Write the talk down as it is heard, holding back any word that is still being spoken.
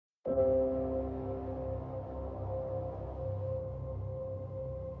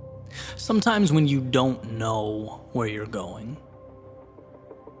Sometimes when you don't know where you're going,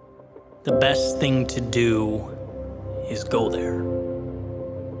 the best thing to do is go there.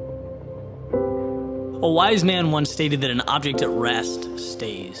 A wise man once stated that an object at rest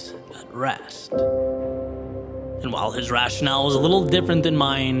stays at rest. And while his rationale is a little different than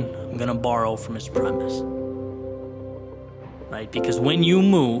mine, I'm gonna borrow from his premise. Right? Because when you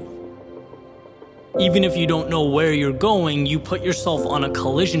move, even if you don't know where you're going, you put yourself on a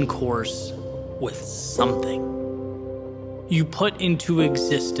collision course with something. You put into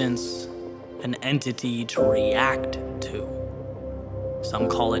existence an entity to react to. Some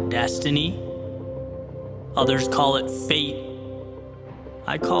call it destiny. Others call it fate.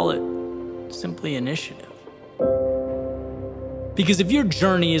 I call it simply initiative. Because if your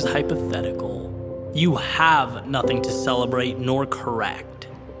journey is hypothetical, you have nothing to celebrate nor correct.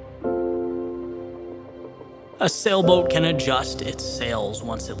 A sailboat can adjust its sails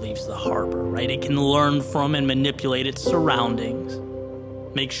once it leaves the harbor, right? It can learn from and manipulate its surroundings,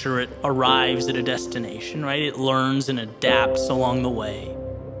 make sure it arrives at a destination, right? It learns and adapts along the way.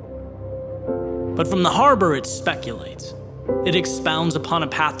 But from the harbor, it speculates. It expounds upon a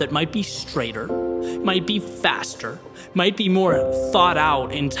path that might be straighter, might be faster, might be more thought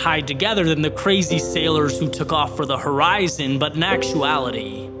out and tied together than the crazy sailors who took off for the horizon, but in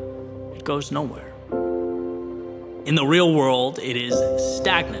actuality, it goes nowhere. In the real world, it is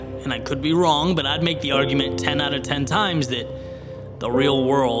stagnant, and I could be wrong, but I'd make the argument 10 out of 10 times that the real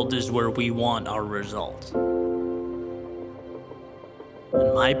world is where we want our results. And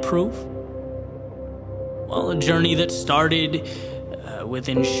my proof? Well, a journey that started with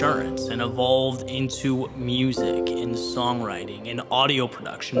insurance and evolved into music and songwriting and audio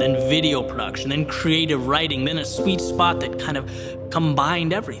production, then video production, then creative writing, then a sweet spot that kind of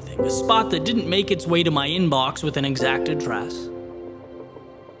combined everything. A spot that didn't make its way to my inbox with an exact address.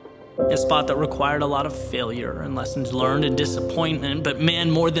 A spot that required a lot of failure and lessons learned and disappointment, but man,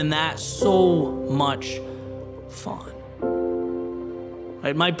 more than that, so much fun.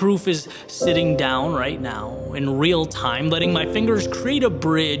 Right, my proof is sitting down right now in real time, letting my fingers create a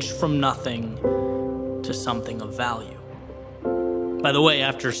bridge from nothing to something of value. By the way,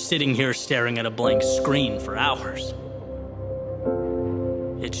 after sitting here staring at a blank screen for hours,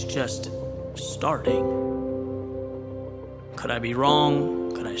 it's just starting. Could I be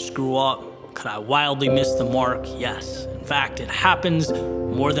wrong? Could I screw up? Could I wildly miss the mark? Yes. In fact, it happens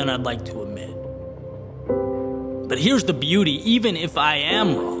more than I'd like to admit. But here's the beauty, even if I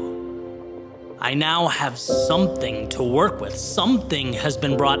am wrong, I now have something to work with. Something has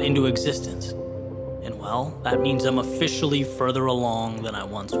been brought into existence. And well, that means I'm officially further along than I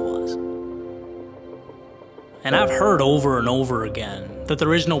once was. And I've heard over and over again that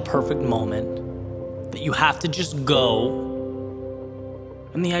there is no perfect moment, that you have to just go.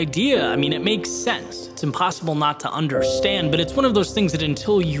 And the idea, I mean, it makes sense. It's impossible not to understand, but it's one of those things that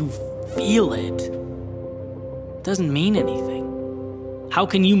until you feel it, doesn't mean anything. How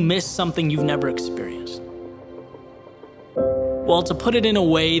can you miss something you've never experienced? Well, to put it in a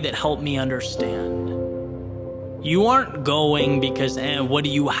way that helped me understand, you aren't going because, what do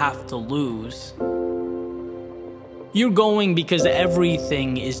you have to lose? You're going because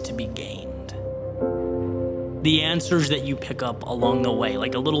everything is to be gained. The answers that you pick up along the way,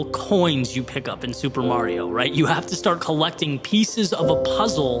 like the little coins you pick up in Super Mario, right? You have to start collecting pieces of a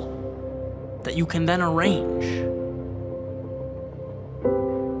puzzle that you can then arrange.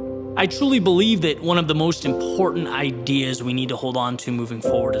 I truly believe that one of the most important ideas we need to hold on to moving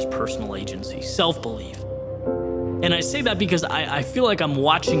forward is personal agency, self-belief. And I say that because I feel like I'm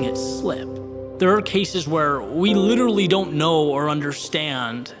watching it slip. There are cases where we literally don't know or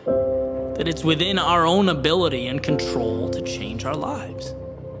understand that it's within our own ability and control to change our lives.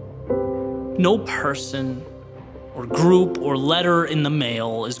 No person or group or letter in the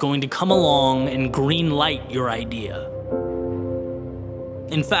mail is going to come along and green light your idea.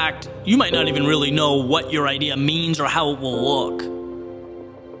 In fact, you might not even really know what your idea means or how it will look.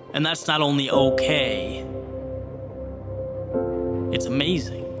 And that's not only okay, it's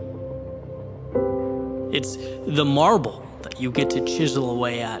amazing. It's the marble that you get to chisel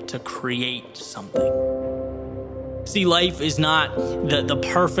away at to create something. See, life is not the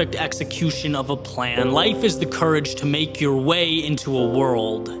perfect execution of a plan. Life is the courage to make your way into a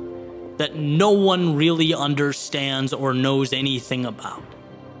world that no one really understands or knows anything about.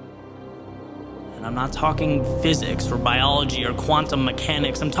 And I'm not talking physics or biology or quantum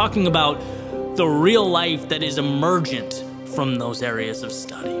mechanics. I'm talking about the real life that is emergent from those areas of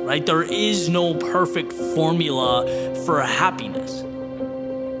study, right? There is no perfect formula for happiness.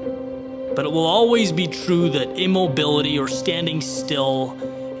 But it will always be true that immobility or standing still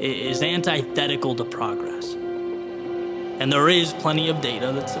is antithetical to progress. And there is plenty of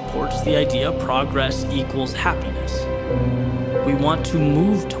data that supports the idea progress equals happiness. We want to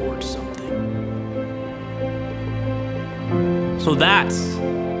move towards something. So that's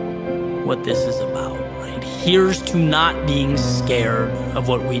what this is about, right? Here's to not being scared of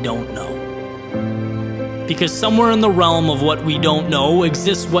what we don't know. Because somewhere in the realm of what we don't know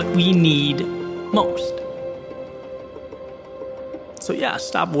exists what we need most. So yeah,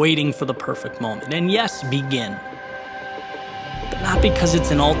 stop waiting for the perfect moment. And yes, begin. But not because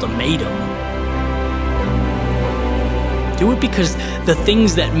it's an ultimatum. Do it because the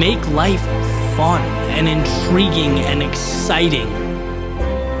things that make life fun and intriguing and exciting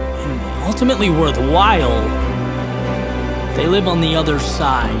and ultimately worthwhile, they live on the other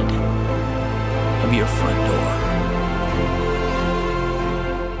side of your front door.